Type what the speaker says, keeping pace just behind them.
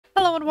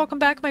Hello and welcome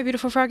back, my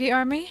beautiful froggy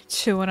army,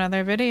 to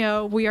another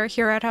video. We are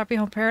here at Happy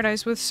Home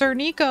Paradise with Sir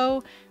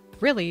Nico.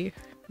 Really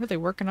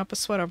working up a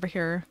sweat over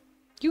here.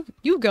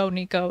 You go,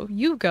 Nico.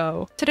 You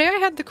go. Today I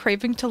had the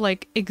craving to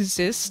like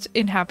exist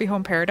in Happy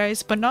Home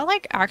Paradise, but not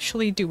like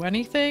actually do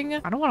anything.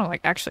 I don't want to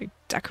like actually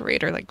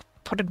decorate or like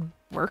put in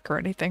work or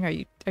anything. Are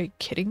you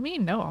kidding me?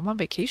 No, I'm on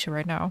vacation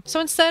right now. So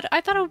instead,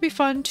 I thought it would be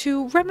fun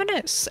to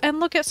reminisce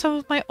and look at some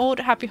of my old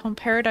Happy Home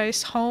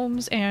Paradise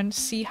homes and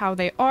see how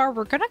they are.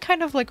 We're gonna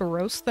kind of like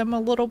roast them a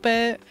little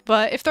bit,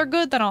 but if they're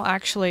good, then I'll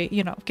actually,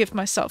 you know, give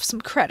myself some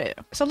credit.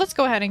 So let's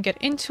go ahead and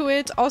get into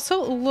it.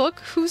 Also, look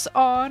who's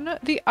on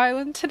the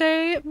island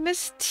today,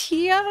 Miss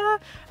Tia.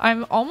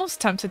 I'm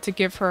almost tempted to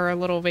give her a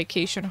little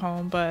vacation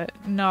home, but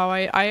no,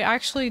 I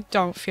actually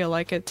don't feel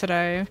like it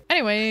today.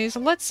 Anyways,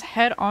 let's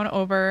head on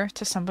over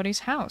to somebody's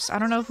house. I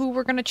don't know who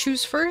we're gonna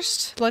choose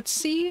first. Let's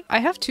see. I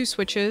have two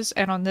switches,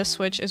 and on this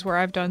switch is where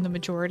I've done the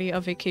majority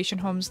of vacation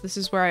homes. This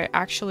is where I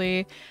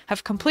actually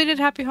have completed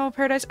Happy Home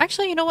Paradise.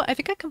 Actually, you know what? I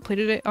think I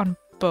completed it on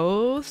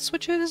both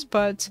switches,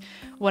 but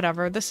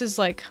whatever. This is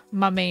like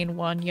my main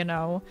one, you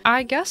know.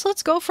 I guess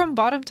let's go from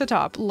bottom to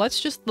top. Let's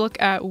just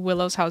look at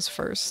Willow's house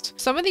first.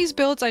 Some of these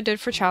builds I did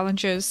for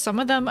challenges, some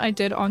of them I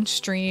did on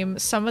stream,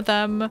 some of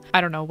them I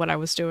don't know what I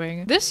was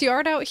doing. This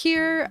yard out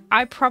here,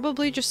 I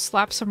probably just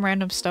slapped some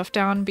random stuff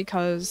down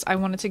because I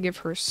wanted to give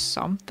her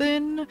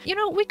something. You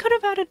know, we could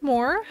have added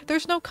more.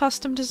 There's no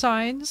custom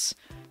designs.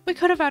 We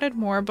could have added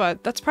more,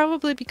 but that's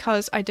probably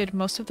because I did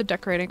most of the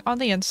decorating on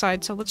the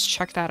inside, so let's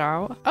check that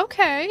out.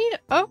 Okay,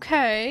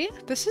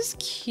 this is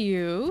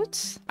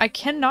cute. I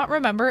cannot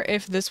remember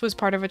if this was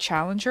part of a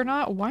challenge or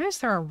not. Why is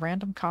there a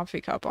random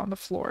coffee cup on the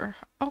floor?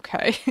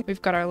 Okay.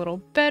 We've got our little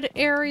bed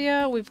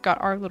area. We've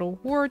got our little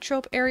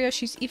wardrobe area.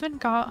 She's even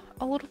got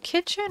a little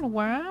kitchen.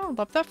 Wow,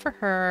 love that for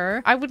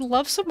her. I would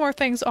love some more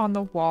things on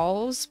the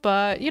walls,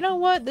 but you know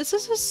what? This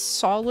is a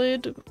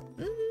solid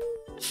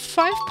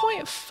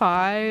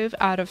 5.5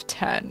 out of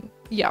 10.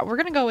 Yeah, we're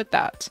gonna go with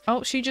that.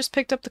 Oh, she just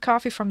picked up the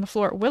coffee from the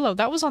floor. Willow,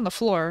 that was on the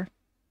floor.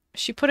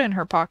 She put it in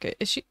her pocket.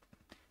 Is she...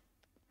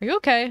 Are you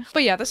okay?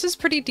 But yeah, this is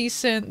pretty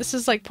decent. This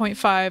is like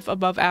 0.5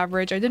 above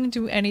average. I didn't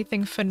do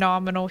anything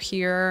phenomenal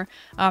here.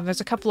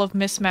 There's a couple of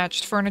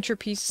mismatched furniture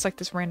pieces like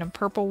this random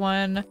purple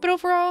one. But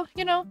overall,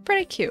 you know,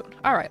 pretty cute.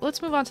 All right, let's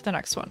move on to the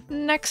next one.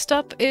 Next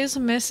up is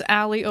Miss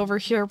Allie over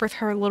here with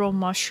her little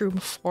mushroom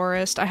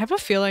forest. I have a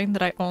feeling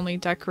that I only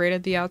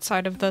decorated the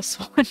outside of this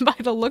one by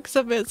the looks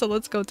of it. So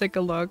let's go take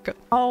a look.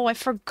 Oh, I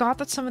forgot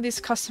that some of these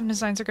custom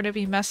designs are going to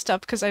be messed up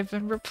because I've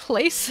been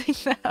replacing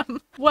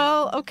them.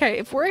 Well, okay,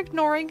 if we're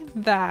ignoring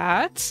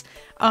that,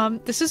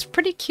 this is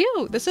pretty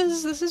cute. This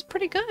is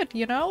pretty good,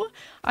 you know?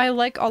 I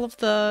like all of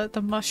the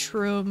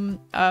mushroom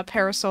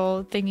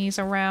parasol thingies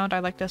around. I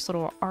like this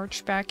little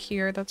arch back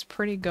here. That's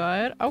pretty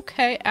good.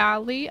 Okay,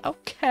 Allie.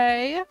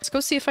 Okay. Let's go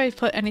see if I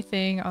put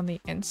anything on the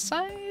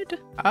inside.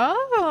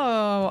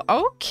 Oh,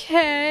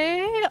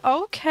 okay.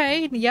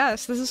 Okay.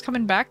 Yes, this is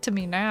coming back to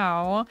me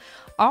now.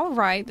 All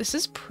right, this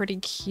is pretty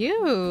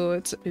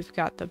cute. We've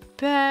got the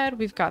bed,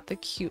 we've got the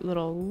cute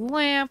little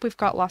lamp, we've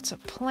got lots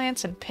of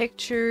plants and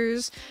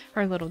pictures,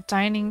 our little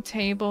dining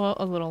table,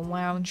 a little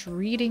lounge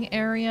reading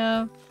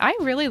area. I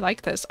really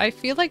like this. I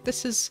feel like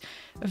this is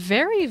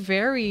very,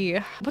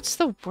 what's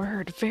the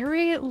word?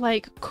 Very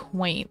like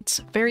quaint.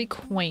 Very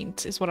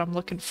quaint is what I'm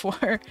looking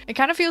for. It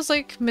kind of feels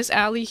like Miss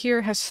Allie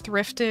here has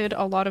thrifted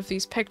a lot of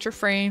these picture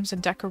frames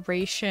and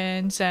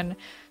decorations, and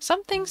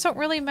some things don't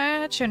really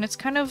match, and it's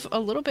kind of a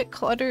little bit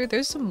cluttered.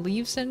 There's some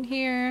leaves in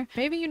here.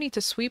 Maybe you need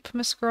to sweep,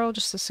 Miss Girl,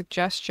 just a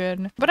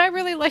suggestion. But I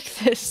really like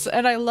this,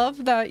 and I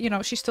love that, you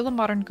know, she's still a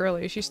modern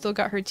girly. She's still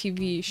got her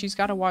TV. She's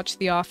got to watch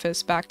The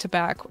Office back to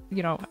back,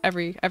 you know,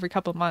 every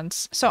couple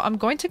months. So I'm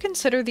going to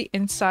consider the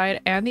inside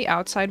and the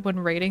outside when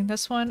rating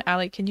this one.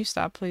 Allie, can you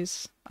stop,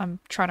 please? I'm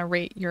trying to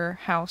rate your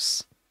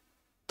house.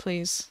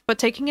 Please. But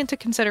taking into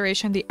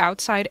consideration the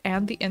outside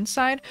and the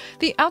inside,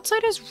 the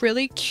outside is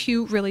really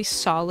cute, really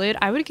solid.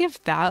 I would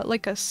give that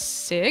like a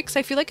 6.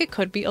 I feel like it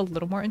could be a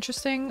little more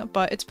interesting,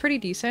 but it's pretty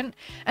decent.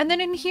 And then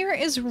in here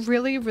is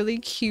really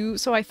cute,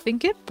 so I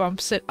think it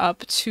bumps it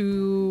up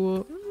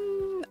to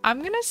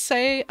I'm gonna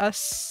say a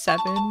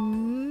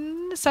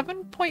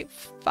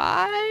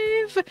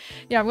 7.5.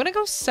 Yeah, I'm gonna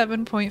go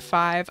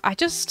 7.5. I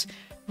just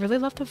really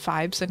love the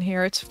vibes in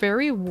here. It's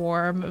very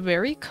warm,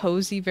 very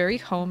cozy, very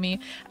homey.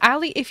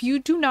 Allie, if you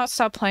do not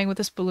stop playing with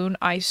this balloon,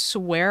 I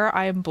swear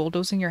I am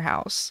bulldozing your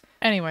house.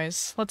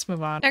 Anyways, let's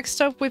move on.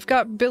 Next up, we've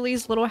got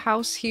Billy's little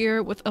house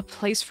here with a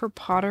place for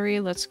pottery.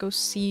 Let's go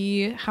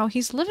see how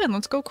he's living.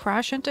 Let's go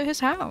crash into his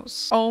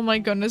house. Oh my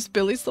goodness,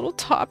 Billy's little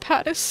top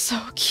hat is so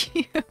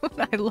cute.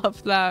 I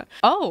love that.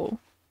 Oh,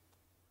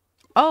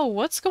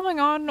 what's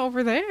going on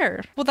over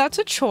there? Well, that's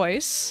a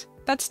choice.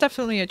 That's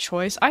definitely a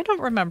choice. I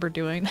don't remember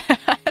doing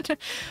that.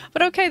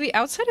 But okay, the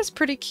outside is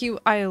pretty cute.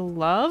 I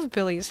love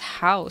Billy's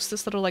house.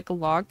 This little like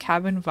log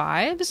cabin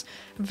vibes.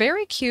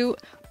 Very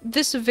cute.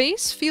 This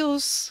vase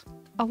feels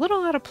a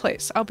little out of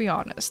place, I'll be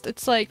honest.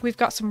 It's like we've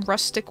got some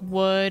rustic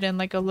wood and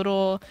like a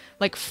little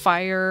like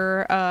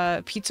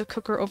fire pizza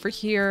cooker over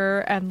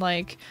here, and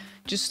like,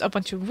 just a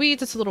bunch of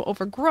weeds. It's a little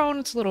overgrown.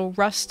 It's a little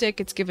rustic.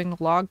 It's giving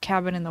log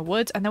cabin in the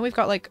woods. And then we've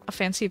got like a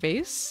fancy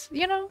vase,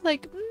 you know,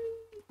 like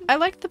I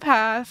like the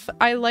path.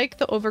 I like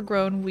the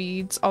overgrown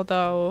weeds,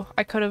 although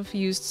I could have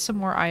used some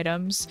more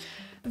items.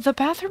 The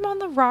bathroom on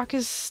the rock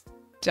is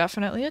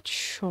definitely a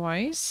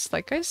choice,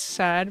 like I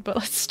said, but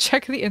let's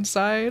check the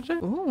inside.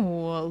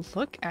 Ooh,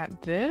 look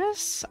at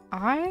this.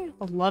 I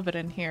love it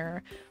in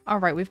here. All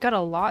right, we've got a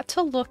lot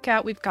to look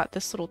at. We've got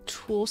this little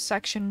tool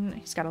section.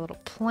 He's got a little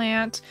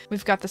plant.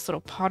 We've got this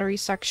little pottery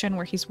section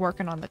where he's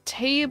working on the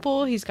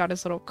table. He's got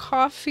his little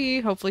coffee.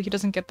 Hopefully he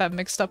doesn't get that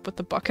mixed up with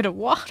the bucket of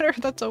water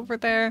that's over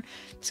there.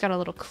 He's got a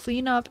little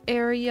cleanup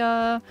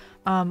area,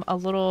 a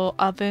little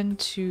oven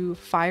to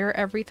fire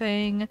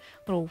everything,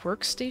 little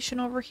workstation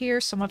over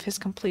here, some of his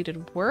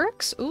completed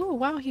works. Ooh,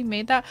 wow, he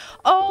made that.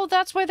 Oh,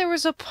 that's why there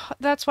was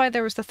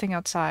the thing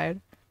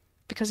outside.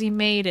 Because he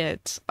made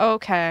it.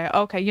 Okay,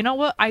 okay. You know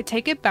what? I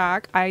take it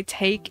back. I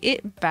take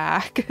it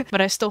back.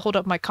 But I still hold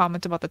up my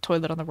comment about the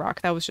toilet on the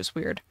rock. That was just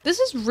weird. This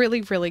is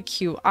really, really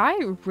cute.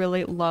 I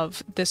really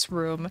love this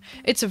room.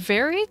 It's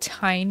very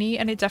tiny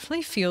and it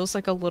definitely feels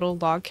like a little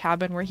log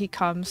cabin where he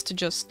comes to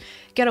just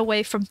get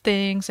away from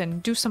things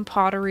and do some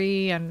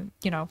pottery and,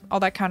 you know, all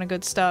that kind of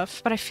good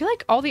stuff. But I feel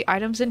like all the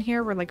items in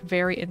here were like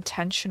very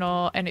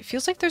intentional and it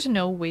feels like there's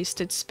no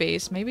wasted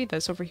space. Maybe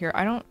this over here.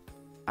 I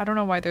don't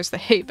know why there's the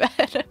hay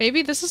bed.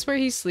 Maybe this is where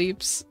he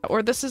sleeps,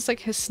 or this is like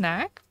his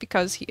snack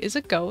because he is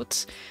a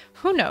goat.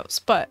 Who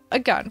knows? But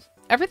again,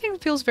 everything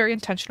feels very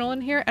intentional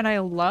in here and I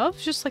love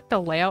just like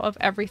the layout of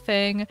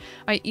everything.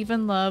 I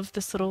even love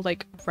this little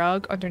like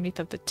rug underneath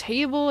of the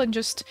table and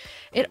just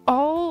it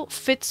all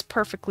fits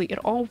perfectly. It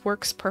all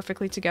works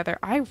perfectly together.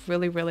 I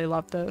really, really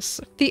love this.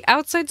 The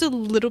outside's a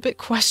little bit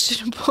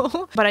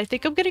questionable, but I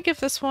think I'm gonna give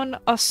this one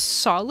a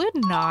solid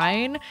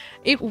 9.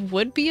 It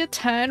would be a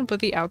 10, but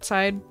the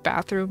outside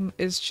bathroom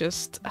is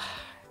just...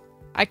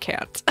 I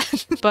can't.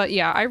 But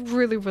yeah, I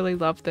really, really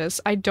love this.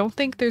 I don't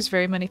think there's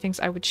very many things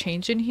I would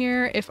change in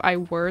here if I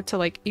were to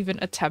like even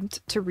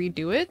attempt to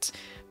redo it.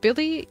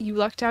 Billy, you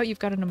lucked out. You've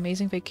got an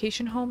amazing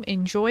vacation home.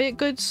 Enjoy it,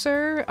 good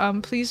sir.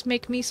 Please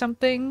make me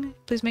something.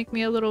 Please make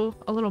me a little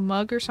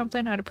mug or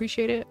something. I'd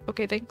appreciate it.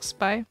 Okay, thanks.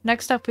 Bye.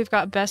 Next up, we've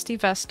got Bestie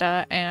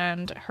Vesta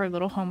and her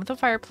little home with a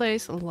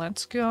fireplace.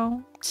 Let's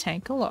go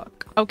take a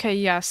look. Okay,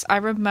 yes, I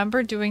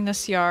remember doing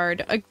this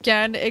yard.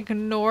 Again,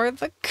 ignore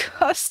the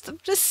custom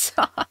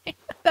design.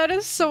 That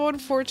is so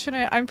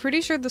unfortunate. I'm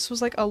pretty sure this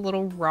was like a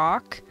little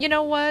rock. You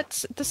know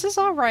what? This is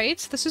all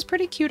right. This is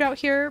pretty cute out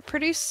here.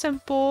 Pretty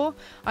simple.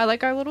 I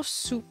like our little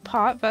soup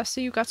pot. Vesta,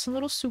 you got some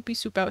little soupy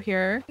soup out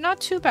here. Not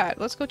too bad.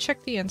 Let's go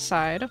check the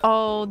inside.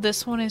 Oh,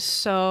 this one is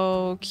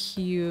so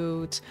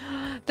cute.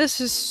 This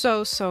is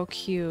so, so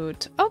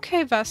cute.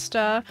 Okay,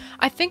 Vesta.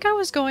 I think I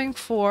was going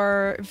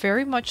for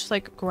very much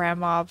like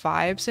grandma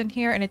vibes in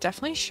here, and it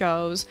definitely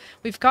shows.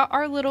 We've got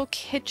our little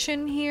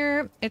kitchen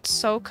here. It's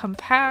so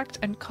compact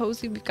and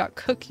cozy. We've got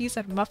cookies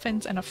and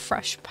muffins and a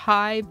fresh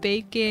pie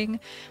baking.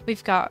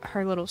 We've got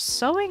her little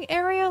sewing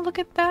area. Look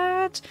at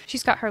that.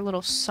 She's got her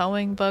little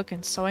sewing book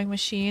and sewing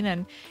machine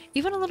and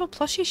even a little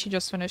plushie she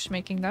just finished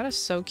making. That is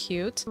so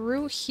cute.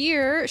 Through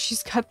here,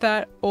 she's got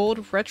that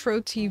old retro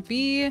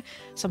TV,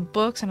 some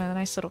books and a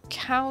nice little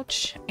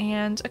couch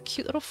and a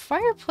cute little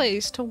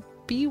fireplace to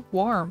be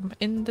warm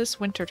in this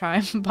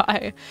wintertime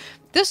by.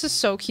 This is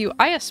so cute.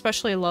 I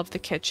especially love the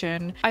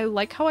kitchen. I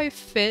like how I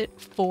fit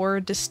 4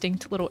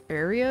 distinct little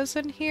areas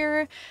in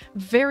here.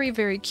 Very,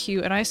 very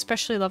cute. And I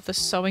especially love the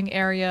sewing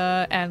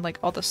area and like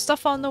all the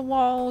stuff on the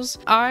walls.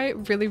 I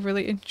really,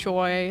 really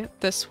enjoy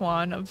this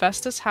one.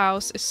 Vesta's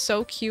house is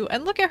so cute.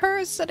 And look at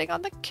her sitting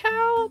on the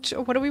couch.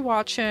 What are we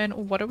watching?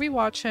 What are we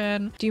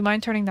watching? Do you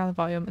mind turning down the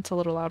volume? It's a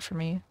little loud for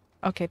me.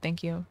 Okay,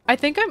 thank you. I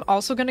think I'm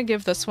also gonna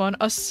give this one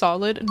a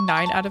solid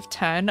 9 out of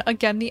 10.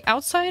 Again, the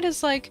outside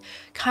is like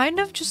kind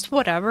of just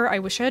whatever. I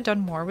wish I had done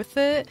more with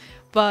it,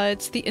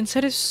 but the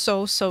inside is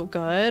so, so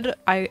good.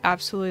 I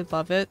absolutely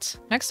love it.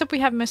 Next up, we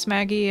have Miss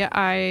Maggie.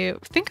 I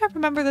think I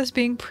remember this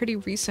being pretty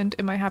recent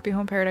in my Happy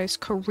Home Paradise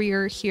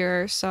career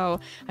here,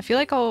 so I feel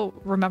like I'll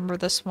remember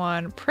this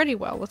one pretty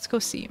well. Let's go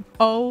see.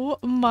 Oh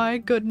my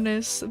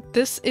goodness.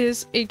 This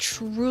is a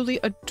truly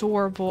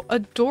adorable,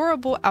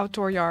 adorable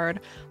outdoor yard.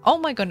 Oh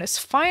my goodness.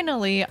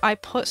 Finally, I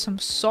put some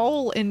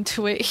soul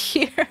into it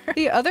here.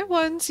 The other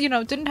ones, you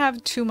know, didn't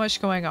have too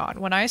much going on.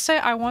 When I say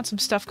I want some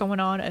stuff going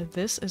on,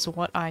 this is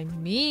what I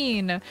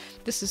mean.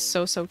 This is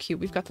so, so cute.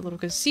 We've got the little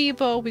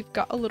gazebo. We've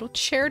got a little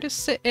chair to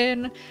sit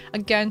in.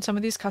 Again, some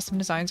of these custom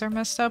designs are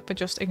messed up, but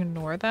just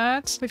ignore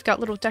that. We've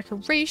got little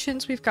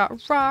decorations. We've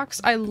got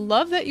rocks. I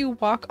love that you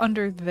walk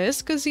under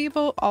this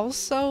gazebo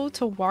also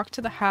to walk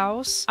to the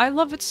house. I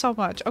love it so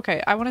much.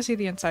 Okay, I want to see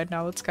the inside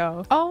now. Let's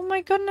go. Oh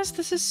my goodness,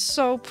 this is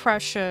so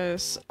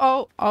precious.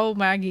 Oh,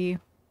 Maggie.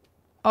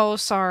 Oh,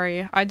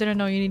 sorry. I didn't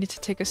know you needed to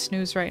take a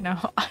snooze right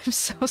now. I'm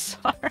so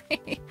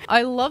sorry.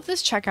 I love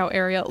this checkout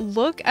area.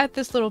 Look at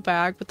this little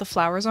bag with the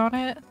flowers on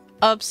it.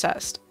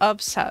 Obsessed,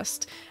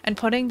 obsessed. And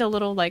putting the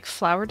little like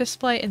flower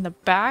display in the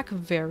back,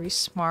 very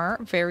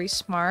smart, very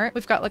smart.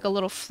 We've got like a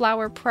little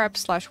flower prep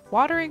slash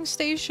watering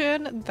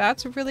station.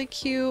 That's really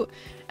cute.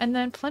 And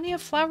then plenty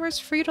of flowers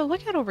for you to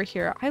look at over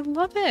here. I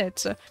love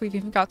it. We've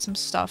even got some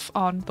stuff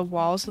on the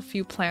walls, a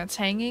few plants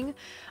hanging.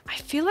 I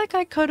feel like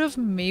I could have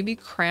maybe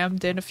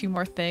crammed in a few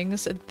more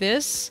things.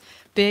 This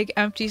big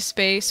empty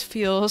space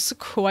feels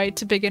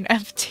quite big and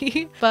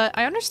empty, but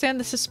I understand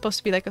this is supposed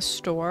to be like a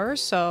store,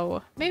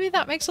 so maybe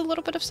that makes a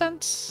little bit of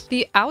sense.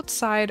 The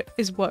outside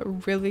is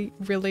what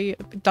really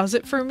does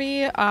it for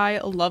me. I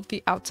love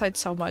the outside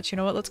so much. You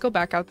know what, let's go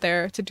back out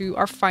there to do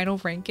our final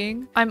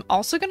ranking. I'm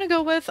also gonna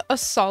go with a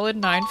solid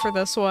 9 for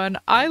this one.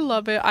 I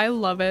love it, I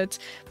love it.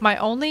 My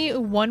only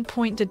 1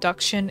 point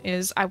deduction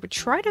is I would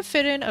try to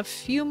fit in a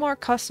few more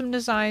custom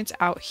designs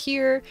out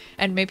here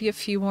and maybe a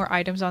few more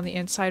items on the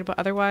inside, but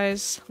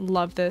otherwise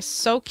love this.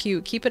 So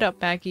cute. Keep it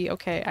up, Maggie.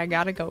 Okay, I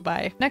gotta go.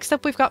 Bye. Next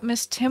up, we've got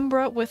Miss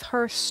Timbra with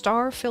her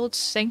star-filled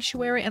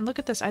sanctuary. And look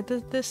at this. I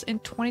did this in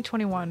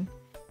 2021.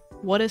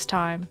 What is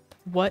time?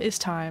 What is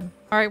time?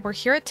 All right, we're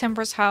here at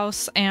Timbra's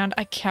house, and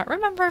I can't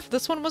remember if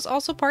this one was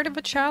also part of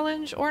a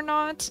challenge or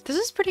not. This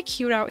is pretty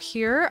cute out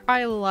here.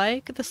 I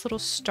like this little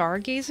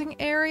stargazing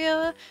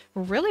area.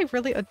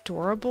 Really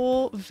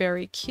adorable.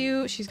 Very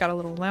cute. She's got a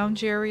little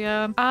lounge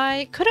area.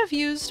 I could have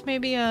used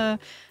maybe a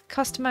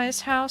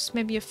customized house,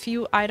 maybe a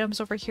few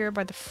items over here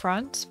by the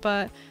front,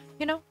 but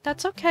you know,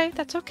 that's okay.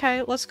 That's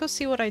okay. Let's go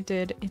see what I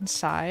did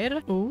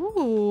inside.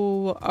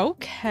 Ooh,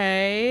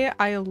 okay.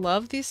 I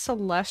love these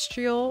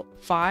celestial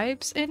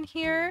vibes in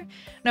here.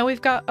 Now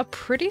we've got a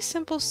pretty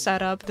simple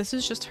setup. This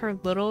is just her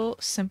little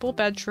simple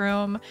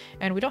bedroom,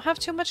 and we don't have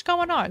too much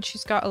going on.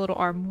 She's got a little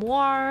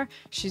armoire.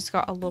 She's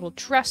got a little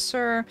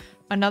dresser,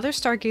 another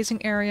stargazing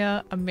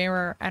area, a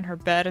mirror, and her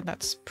bed, and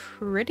that's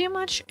pretty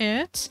much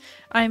it.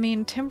 I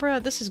mean,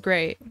 Timbra, this is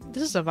great.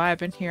 This is a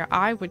vibe in here.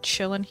 I would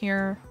chill in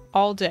here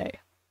all day.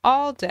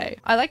 All day.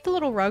 I like the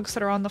little rugs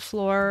that are on the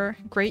floor.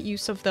 Great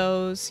use of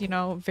those, you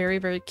know,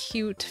 very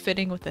cute,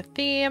 fitting with the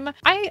theme.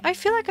 I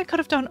feel like I could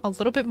have done a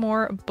little bit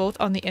more both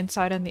on the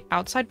inside and the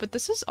outside, but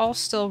this is all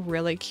still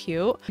really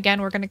cute.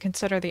 Again, we're going to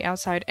consider the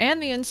outside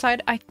and the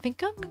inside. I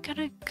think I'm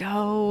gonna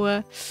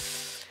go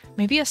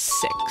maybe a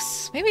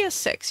 6. Maybe a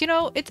 6. You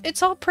know,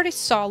 it's all pretty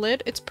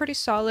solid. It's pretty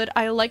solid.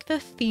 I like the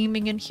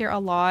theming in here a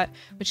lot,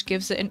 which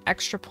gives it an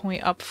extra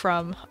point up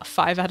from a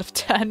 5 out of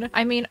 10.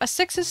 I mean, a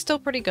 6 is still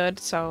pretty good,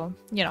 so,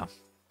 you know,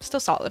 still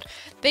solid.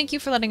 Thank you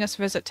for letting us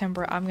visit,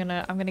 Timbra. I'm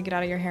gonna get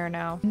out of your hair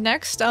now.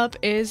 Next up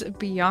is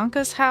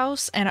Bianca's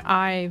house, and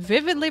I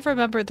vividly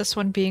remember this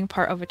one being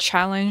part of a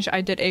challenge. I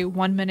did a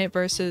 1 minute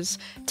versus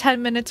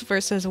 10 minutes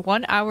versus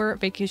 1 hour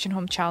vacation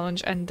home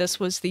challenge, and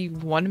this was the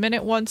 1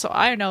 minute one, so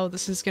I know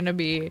this is gonna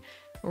be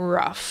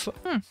rough.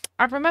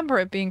 I remember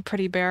it being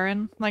pretty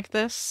barren like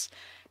this.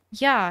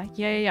 Yeah.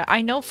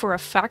 I know for a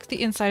fact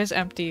the inside is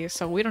empty,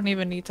 so we don't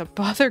even need to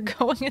bother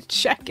going and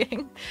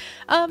checking.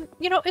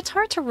 You know, it's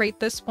hard to rate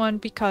this one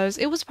because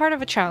it was part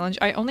of a challenge.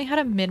 I only had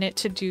a minute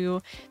to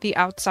do the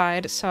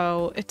outside,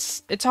 so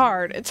it's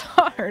hard. It's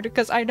hard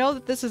because I know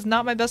that this is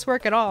not my best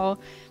work at all,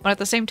 but at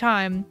the same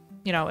time,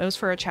 you know, it was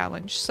for a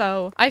challenge.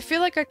 So I feel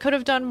like I could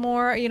have done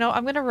more. You know,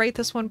 I'm gonna rate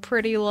this one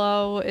pretty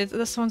low.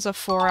 This one's a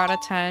 4 out of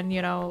 10,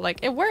 you know, like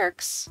it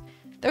works.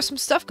 There's some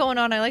stuff going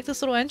on. I like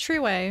this little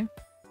entryway.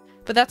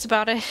 But that's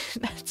about it.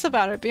 That's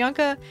about it.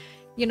 Bianca,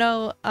 you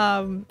know,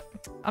 I'm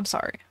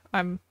sorry.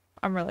 I'm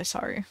really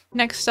sorry.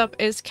 Next up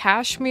is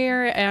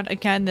Kashmir, and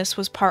again, this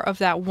was part of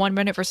that 1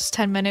 minute versus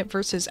 10 minute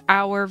versus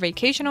hour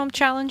vacation home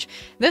challenge.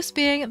 This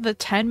being the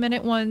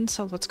 10-minute one,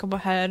 so let's go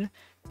ahead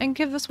and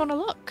give this one a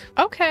look.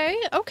 Okay,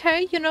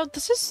 you know,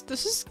 this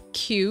is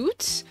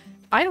cute.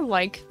 I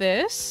like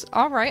this.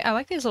 Alright, I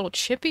like these little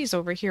chippies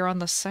over here on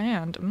the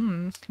sand.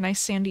 Nice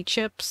sandy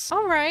chips.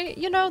 Alright,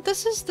 you know,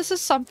 this is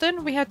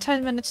something. We had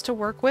 10 minutes to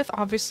work with.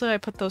 Obviously, I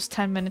put those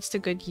 10 minutes to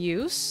good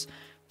use.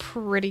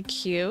 Pretty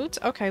cute.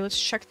 Okay, let's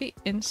check the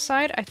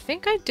inside. I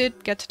think I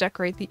did get to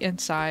decorate the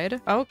inside.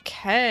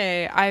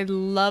 Okay, I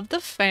love the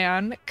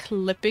fan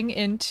clipping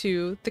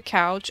into the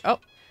couch. Oh,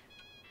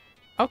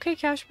 okay,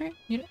 Kashmir.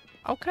 You know,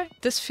 okay.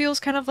 This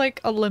feels kind of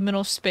like a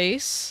liminal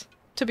space,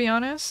 to be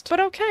honest.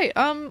 But okay,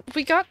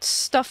 we got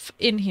stuff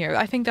in here.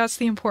 I think that's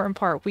the important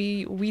part.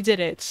 We did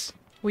it.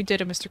 We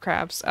did it, Mr.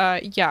 Krabs.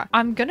 Yeah.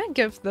 I'm gonna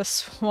give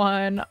this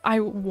one,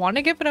 I want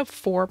to give it a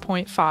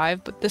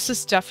 4.5, but this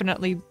is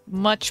definitely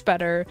much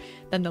better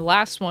than the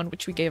last one,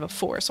 which we gave a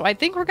 4. So I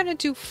think we're gonna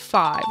do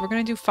 5. We're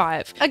gonna do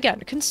 5.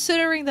 Again,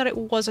 considering that it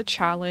was a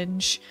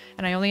challenge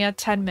and I only had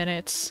 10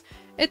 minutes,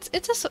 it's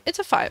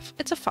a 5.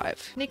 It's a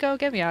 5. Nico,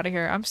 get me out of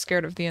here. I'm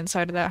scared of the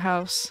inside of that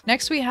house.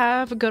 Next we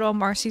have good old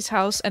Marcy's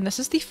house, and this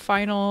is the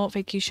final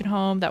vacation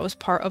home that was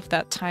part of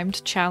that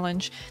timed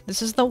challenge.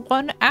 This is the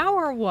 1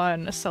 hour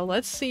one, so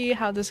let's see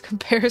how this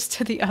compares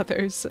to the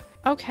others.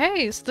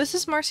 Okay, so this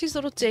is Marcy's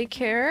little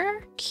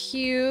daycare.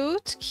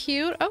 Cute.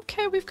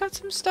 Okay, we've got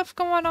some stuff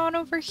going on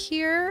over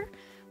here.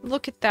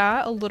 Look at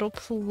that, a little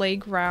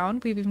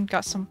playground. We've even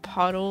got some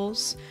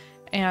puddles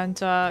and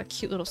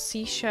cute little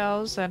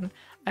seashells, and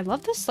I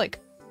love this like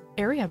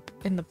area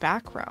in the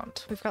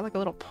background. We've got like a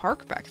little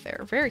park back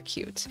there. Very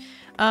cute.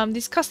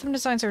 These custom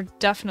designs are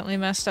definitely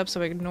messed up,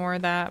 so ignore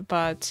that.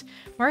 But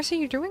Marcy,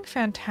 you're doing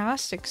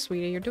fantastic,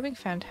 sweetie. You're doing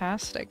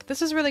fantastic.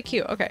 This is really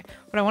cute. Okay,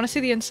 but I want to see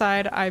the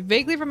inside. I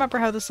vaguely remember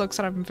how this looks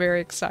and I'm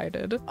very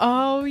excited.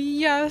 Oh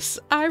yes,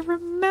 I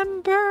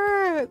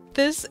remember!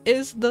 This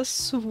is the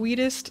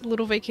sweetest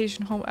little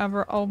vacation home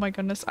ever. Oh my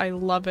goodness, I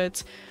love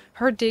it.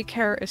 Her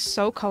daycare is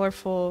so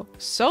colorful,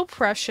 so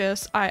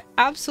precious. I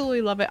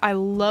absolutely love it. I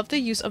love the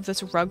use of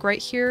this rug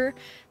right here.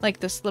 Like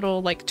this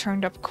little like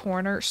turned up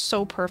corner.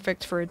 So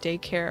perfect for a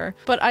daycare.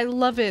 But I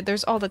love it.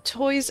 There's all the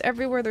toys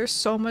everywhere. There's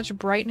so much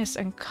brightness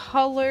and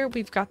color.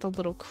 We've got the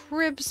little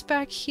cribs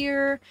back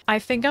here. I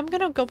think I'm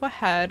gonna go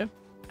ahead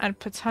and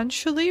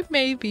potentially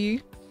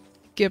maybe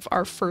give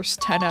our first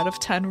 10 out of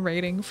 10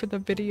 rating for the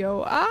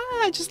video.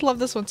 I just love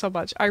this one so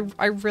much.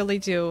 I really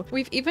do.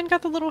 We've even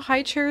got the little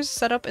high chairs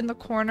set up in the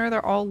corner.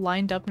 They're all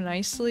lined up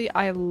nicely.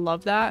 I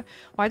love that.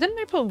 Why didn't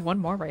I put one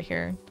more right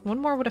here? One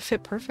more would have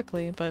fit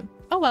perfectly, but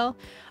oh well.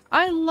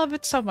 I love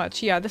it so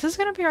much. Yeah, this is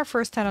gonna be our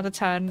first 10 out of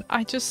 10.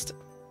 I just...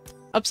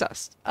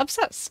 obsessed.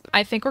 Obsessed.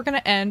 I think we're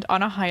gonna end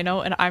on a high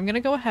note and I'm gonna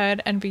go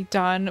ahead and be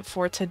done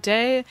for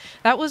today.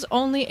 That was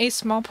only a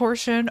small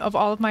portion of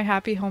all of my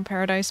Happy Home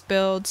Paradise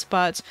builds,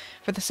 but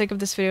for the sake of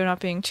this video not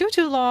being too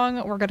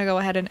long, we're gonna go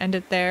ahead and end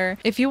it there.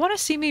 If you want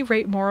to see me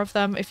rate more of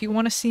them, if you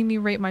want to see me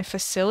rate my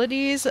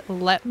facilities,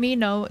 let me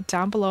know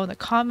down below in the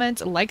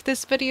comments. Like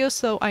this video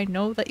so I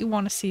know that you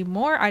want to see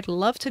more. I'd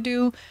love to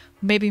do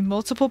maybe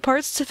multiple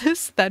parts to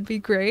this. That'd be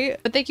great.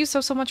 But thank you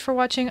so much for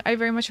watching. I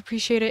very much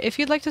appreciate it. If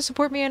you'd like to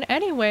support me in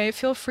any way,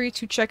 feel free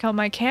to check out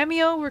my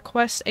Cameo,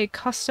 request a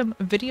custom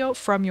video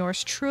from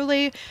yours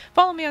truly,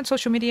 follow me on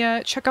social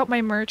media, check out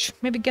my merch,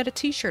 maybe get a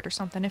t-shirt or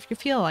something if you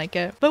feel like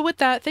it. But with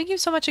that, thank you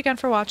so much again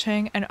for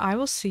watching, and I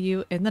will see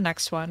you in the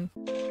next one.